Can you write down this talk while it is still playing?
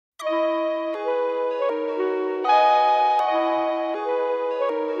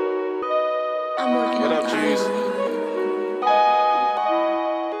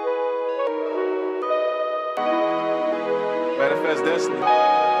that's destiny.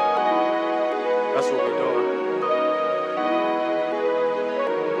 That's what we're doing.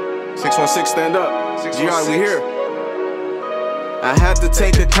 616, stand up. Gian, we here. I had to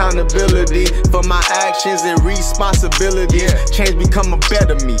take accountability for my actions and responsibilities. Change, become a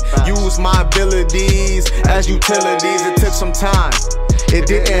better me. Use my abilities as utilities. It took some time. It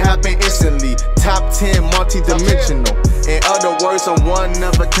didn't happen instantly. Top 10, multi-dimensional. In other words, I'm one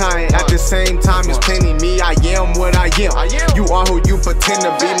of a kind. At the same time, it's plenty me. I am what I am. You are who you pretend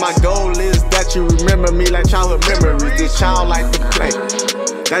to be. My goal is that you remember me like childhood memories. This child like to play.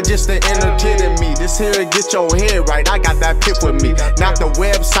 That's just the inner kid in me. This here get your head right. I got that pip with me. Not the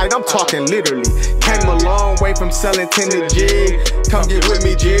website, I'm talking literally. Came a long way from selling 10 to G. Come get with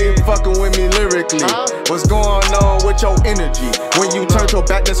me, G. Fucking with me lyrically. What's going on with your energy? When you turn your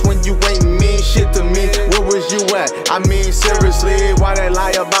back, that's when you ain't mean shit to me. Where was you at? I mean seriously, why they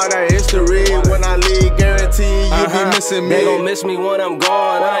lie about our history? When I leave, guarantee you be missing me. They gon' miss me when I'm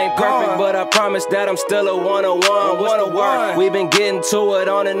gone. I ain't perfect, but I promise that I'm still a 101. What's the word? We been getting to it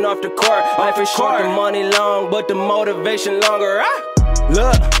on and off the court. Life is short, the money long, but the motivation longer.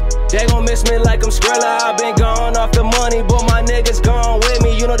 Look, they gon' miss me like I'm Skrilla. I've been gone off the money, but my niggas gone with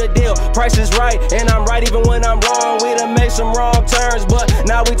me. You know the deal, price is right, and I'm right even when I'm wrong. We done made some wrong turns, but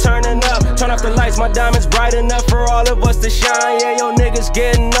now we turning up. Turn off the lights, my diamonds bright enough for all of us to shine. Yeah, your niggas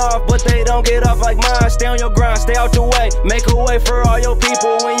getting off, but they don't get off like mine. Stay on your grind, stay out the way. Make a way for all your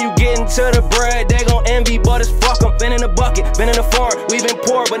people. When you get into the bread, they gon' envy, but it's fuck 'em. Been in the bucket, been in the foreign. We been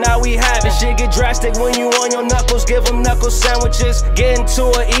poor, but now we have it. Shit get drastic when you on your knuckles. Give them knuckle sandwiches. Getting to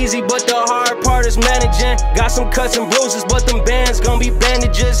it easy, but the hard part is managing. Got some cuts and bruises, but them bands gon' be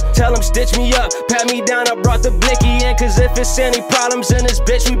bandages. Tell them stitch me up, pat me down, I brought the blicky in. Cause if it's any problems in this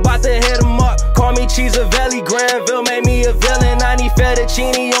bitch, we bout to hit them up. Call me Cheesavelli, Granville made me a villain. I need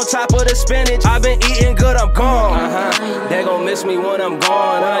fettuccine on top of the spinach. I been eating good, I'm gone. They gon' miss me when I'm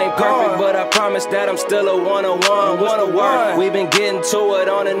gone. I ain't perfect, but I promise that I'm still a 101. What's the word? We been getting to it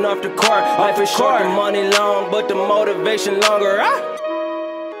on and off the court. Life is short, the money long, but the motivation longer.